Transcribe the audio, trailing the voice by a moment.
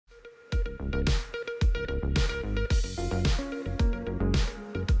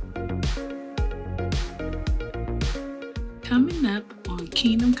Coming up on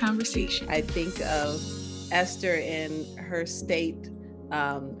Kingdom Conversation. I think of Esther in her state,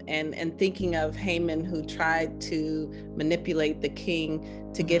 and thinking of Haman, who tried to manipulate the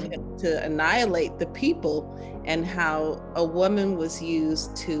king to get him to annihilate the people, and how a woman was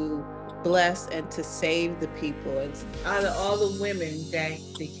used to bless and to save the people. And out of all the women that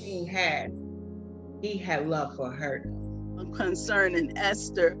the king had, he had love for her. Concerning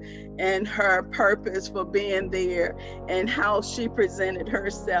Esther and her purpose for being there, and how she presented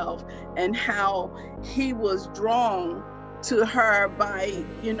herself, and how he was drawn to her by,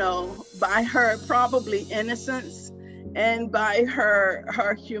 by her probably innocence and by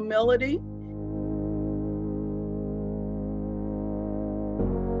her humility.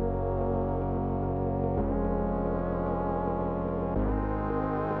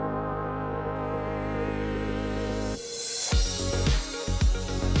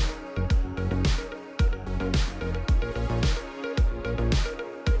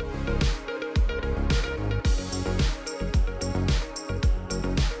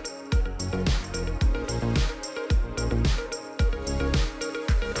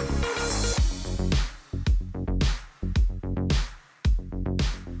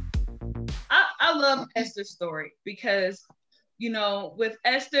 I love Esther's story because, with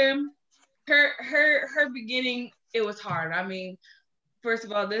Esther, her beginning, it was hard. I mean, first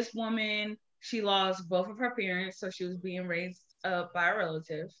of all, this woman, she lost both of her parents, so she was being raised up by a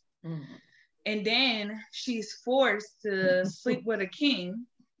relative. Mm-hmm. And then she's forced to sleep with a king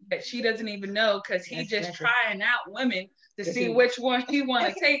that she doesn't even know, because he's just trying out women to see which one he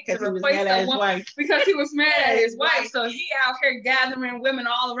want to take to replace that one, because he was mad at his wife. So he out here gathering women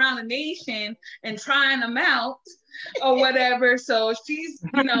all around the nation and trying them out or whatever. So she's,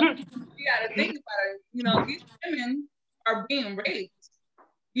 you got to think about it. These women are being raped,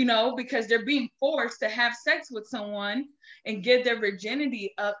 because they're being forced to have sex with someone and give their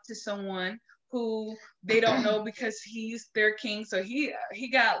virginity up to someone who they don't know, because he's their king. So he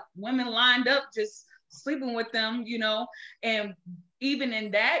got women lined up just sleeping with them, and even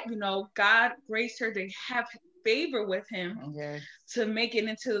in that, God graced her to have favor with him, to make it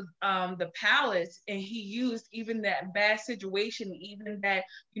into the palace. And he used even that bad situation, even that,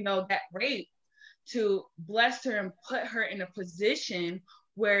 that rape, to bless her and put her in a position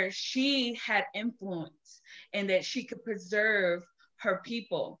where she had influence and that she could preserve her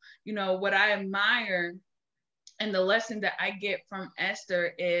people. What I admire and the lesson that I get from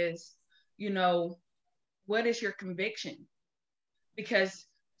Esther is, what is your conviction? Because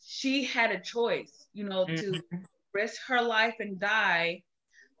she had a choice, to risk her life and die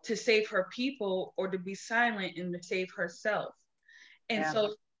to save her people, or to be silent and to save herself. And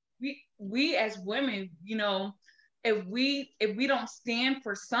so we as women, if we don't stand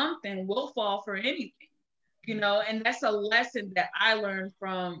for something, we'll fall for anything. And that's a lesson that I learned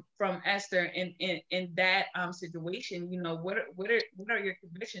from Esther in that situation. What are your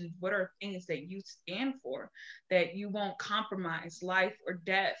convictions? What are things that you stand for, that you won't compromise life or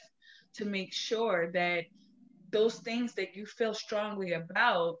death to make sure that those things that you feel strongly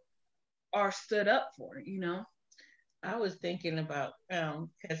about are stood up for? I was thinking about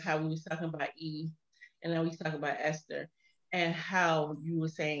because how we was talking about Eve, and then we was talking about Esther, and how you were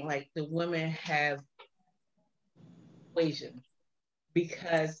saying like the women have equation,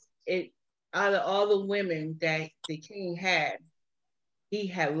 because out of all the women that the king had, he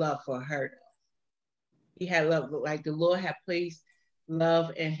had love for her. He had love, like the Lord had placed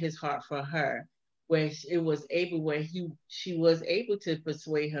love in his heart for her, where she was able to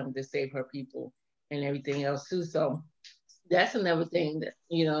persuade him to save her people and everything else too. So that's another thing that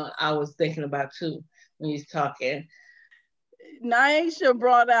I was thinking about too when he's talking. Naisha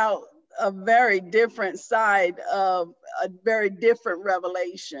brought out a very different side of a very different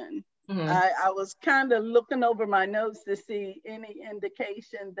revelation. Mm-hmm. I was kind of looking over my notes to see any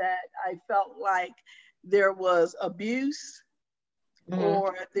indication that I felt like there was abuse, mm-hmm.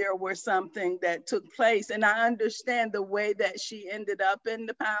 or there was something that took place. And I understand the way that she ended up in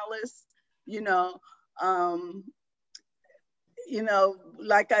the palace,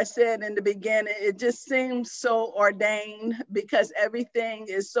 like I said in the beginning, it just seems so ordained, because everything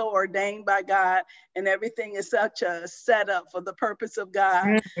is so ordained by God, and everything is such a setup for the purpose of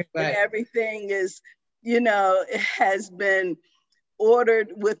God. Right. And everything is, it has been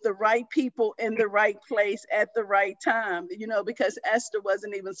ordered with the right people in the right place at the right time, because Esther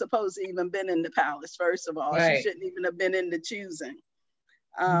wasn't even supposed to even been in the palace, first of all. Right. She shouldn't even have been in the choosing.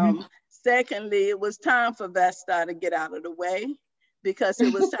 Mm-hmm. Secondly, it was time for Vesta to get out of the way, because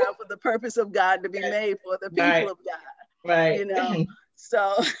it was time for the purpose of God to be made for the people of God. Right.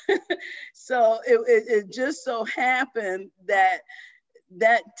 So, so it just so happened that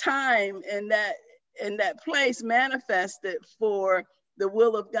that time and that place manifested for the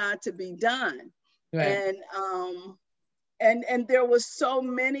will of God to be done. Right. And there was so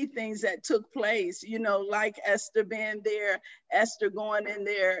many things that took place, you know, like Esther being there, Esther going in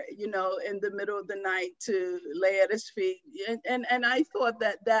there, you know, in the middle of the night to lay at his feet. And I thought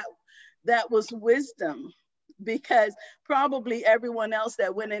that was wisdom, because probably everyone else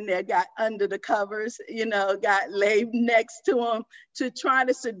that went in there got under the covers, you know, got laid next to him to try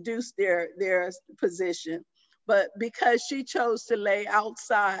to seduce their position. But because she chose to lay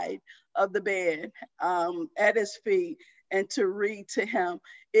outside of the bed at his feet and to read to him,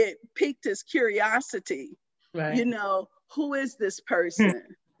 it piqued his curiosity. Right. You know, who is this person?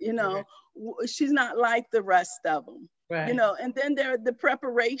 You know, she's not like the rest of them. Right. You know, and then the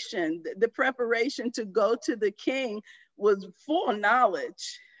preparation to go to the king was full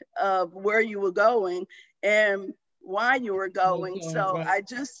knowledge of where you were going and why you were going. So right.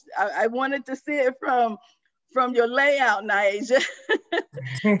 I wanted to see it from your layout, Naija.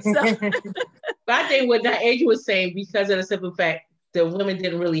 But I think what Naija was saying, because of the simple fact the women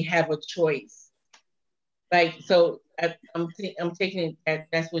didn't really have a choice. Like, so I'm taking it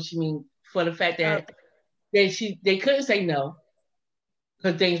that's what she means, for the fact that they couldn't say no,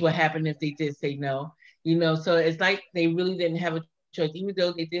 because things would happen if they did say no, you know. So it's like they really didn't have a choice, even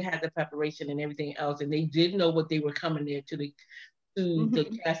though they did have the preparation and everything else, and they did know what they were coming there to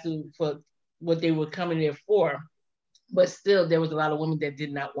the castle for, what they were coming there for. But still, there was a lot of women that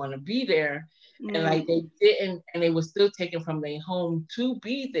did not want to be there. And like they didn't, and they were still taken from their home to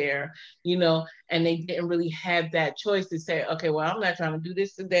be there, you know, and they didn't really have that choice to say, okay, well, I'm not trying to do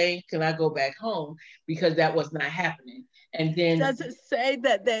this today. Can I go back home? Because that was not happening. And then does it say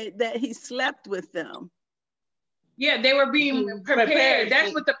that he slept with them? Yeah, they were being prepared.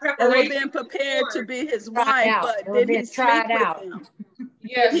 That's what the preparation. They were being prepared to be his wife, but did he sleep with them?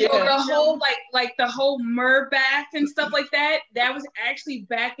 Yeah, so the whole like the whole myrrh bath and stuff like that, that was actually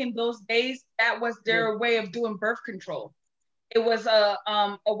back in those days, that was their way of doing birth control. It was a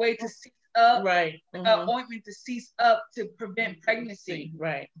way to cease up, right, ointment to cease up to prevent pregnancy.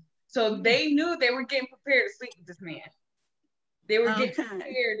 Right. So they knew they were getting prepared to sleep with this man. They were getting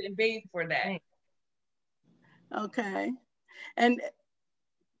prepared and bathed for that. Okay. And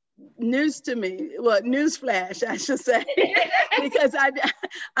news to me, well, newsflash, I should say, because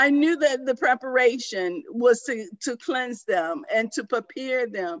I knew that the preparation was to cleanse them and to prepare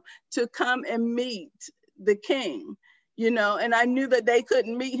them to come and meet the king, you know, and I knew that they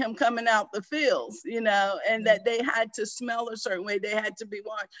couldn't meet him coming out the fields, you know, and that they had to smell a certain way, they had to be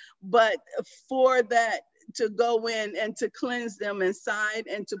washed. But for that, to go in and to cleanse them inside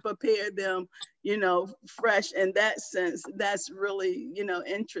and to prepare them, you know, fresh in that sense, that's really, you know,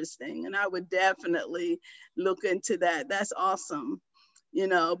 interesting. And I would definitely look into that. That's awesome, you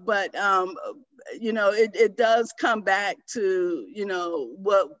know, but, you know, it does come back to, you know,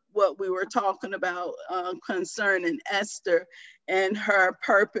 what we were talking about concerning Esther and her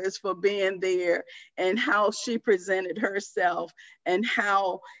purpose for being there and how she presented herself and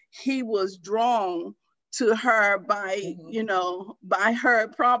how he was drawn to her by, you know, by her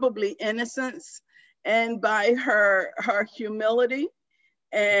probably innocence and by her humility.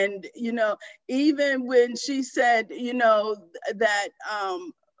 And, you know, even when she said, you know, that,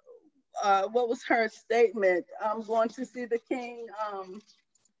 what was her statement? I'm going to see the king,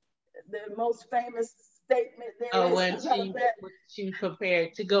 the most famous statement there is. When she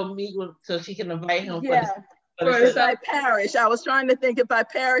prepared to go meet with, so she can invite him. Yeah, if I perish. I was trying to think, if I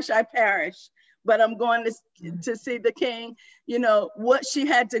perish, I perish. But I'm going to see the king, you know, what she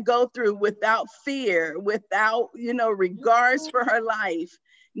had to go through without fear, without, you know, regards for her life,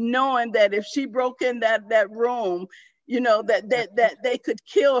 knowing that if she broke in that room, you know, that they could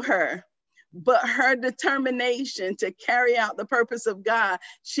kill her. But her determination to carry out the purpose of God,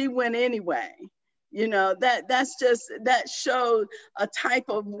 she went anyway. You know, that showed a type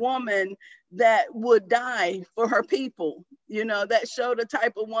of woman that would die for her people. You know, that showed a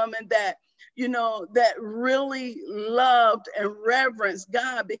type of woman that, you know, that really loved and reverenced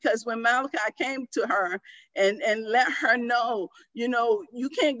God. Because when Malachi came to her and let her know, you know, you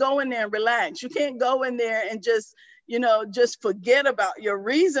can't go in there and relax. You can't go in there and just, you know, just forget about your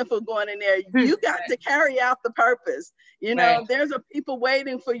reason for going in there. You got to carry out the purpose. You know, there's a people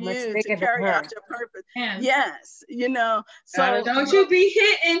waiting for you to carry out your purpose. Yes, you know. So don't you be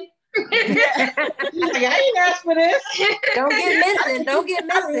hitting. Yeah. Like, I ain't asked for this. Don't get missing. Don't get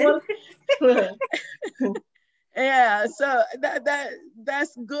missing. Yeah, so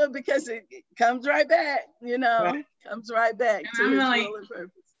that's good because it comes right back, comes right back to I'm his like, will and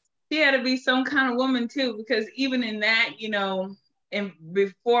purpose. She had to be some kind of woman too, because even in that, and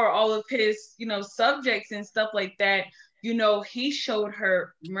before all of his, subjects and stuff like that, he showed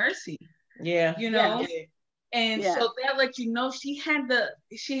her mercy. Yeah. And so that let you know she had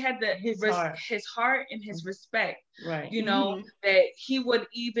his heart and his respect. Right. That he would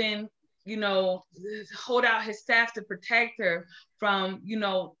even, hold out his staff to protect her from,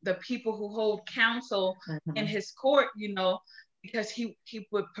 the people who hold counsel in his court, because he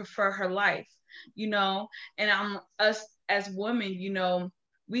would prefer her life, and us as women,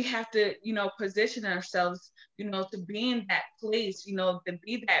 we have to, position ourselves, to be in that place, to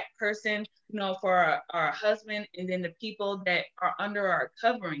be that person, for our husband, and then the people that are under our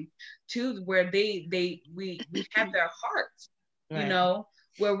covering too, where we have their hearts, right.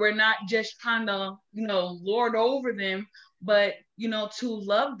 Where we're not just trying to, lord over them, but, to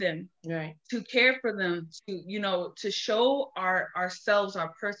love them, right, to care for them, to show ourselves,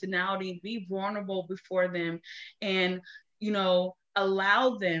 our personality, be vulnerable before them, and,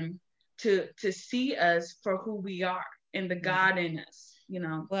 allow them to see us for who we are and the God in us.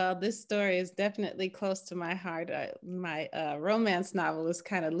 Well, this story is definitely close to my heart. My romance novel is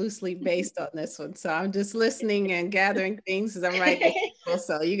kind of loosely based on this one. So I'm just listening and gathering things as I'm writing.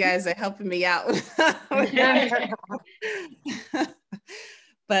 So you guys are helping me out.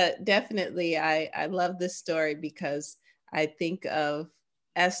 But definitely, I love this story because I think of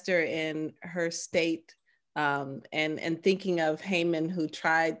Esther in her state, and thinking of Haman, who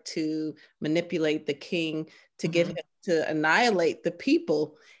tried to manipulate the king to get him to annihilate the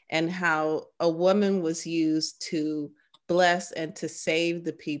people, and how a woman was used to bless and to save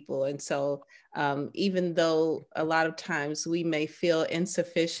the people. And so even though a lot of times we may feel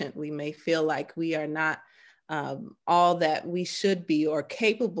insufficient, we may feel like we are not all that we should be or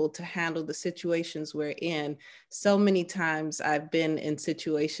capable to handle the situations we're in. So many times I've been in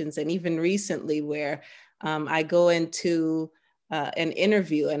situations, and even recently, where I go into an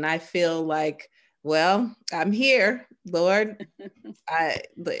interview and I feel like, well, I'm here, Lord.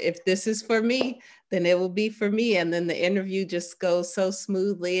 If this is for me, then it will be for me. And then the interview just goes so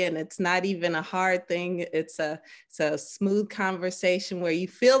smoothly, and it's not even a hard thing. It's a smooth conversation where you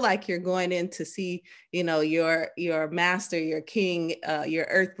feel like you're going in to see, your master, your king, your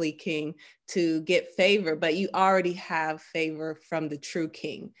earthly king, to get favor, but you already have favor from the true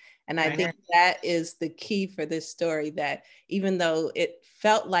king. And I think that is the key for this story, that even though it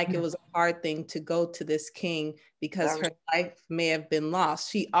felt like it was a hard thing to go to this king because her life may have been lost,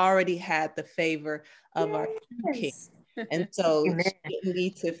 she already had the favor of our true king. And so she didn't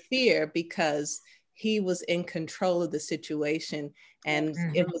need to fear, because he was in control of the situation, and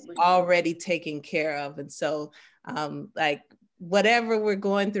it was already taken care of. And so whatever we're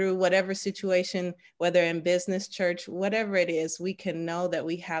going through, whatever situation, whether in business, church, whatever it is, we can know that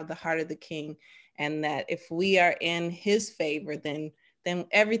we have the heart of the king, and that if we are in his favor, then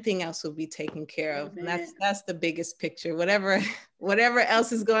everything else will be taken care of. And that's the biggest picture. Whatever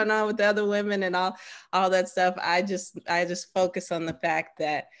else is going on with the other women and all that stuff, I just focus on the fact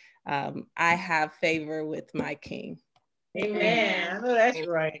that I have favor with my king. Amen. I know that's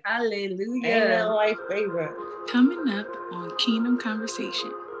right. Hallelujah. Ain't no like favor. Coming up on Kingdom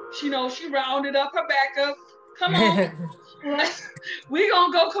Conversation. She rounded up her backup. Come on. We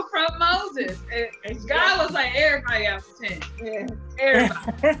gonna go confront Moses. And God was like, everybody after 10. Yeah.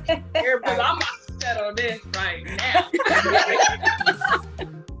 Everybody. Because I'm about to settle this right now.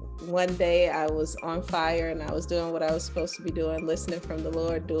 One day I was on fire and I was doing what I was supposed to be doing, listening from the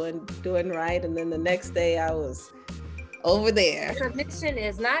Lord, doing right. And then the next day I was over there. Submission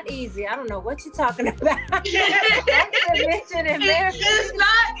is not easy. I don't know what you're talking about. Submission and marriage is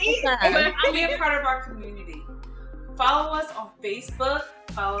not easy. But be a part of our community. Follow us on Facebook,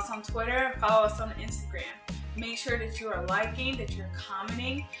 follow us on Twitter, and follow us on Instagram. Make sure that you are liking, that you're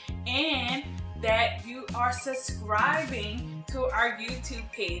commenting, and that you are subscribing to our YouTube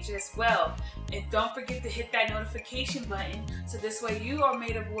page as well. And don't forget to hit that notification button, so this way you are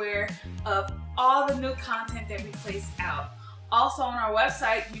made aware of all the new content that we place out. Also on our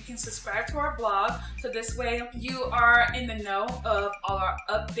website, you can subscribe to our blog, so this way you are in the know of all our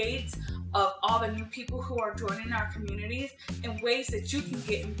updates, of all the new people who are joining our communities, and ways that you can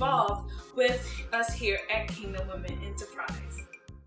get involved with us here at Kingdom Women Enterprise.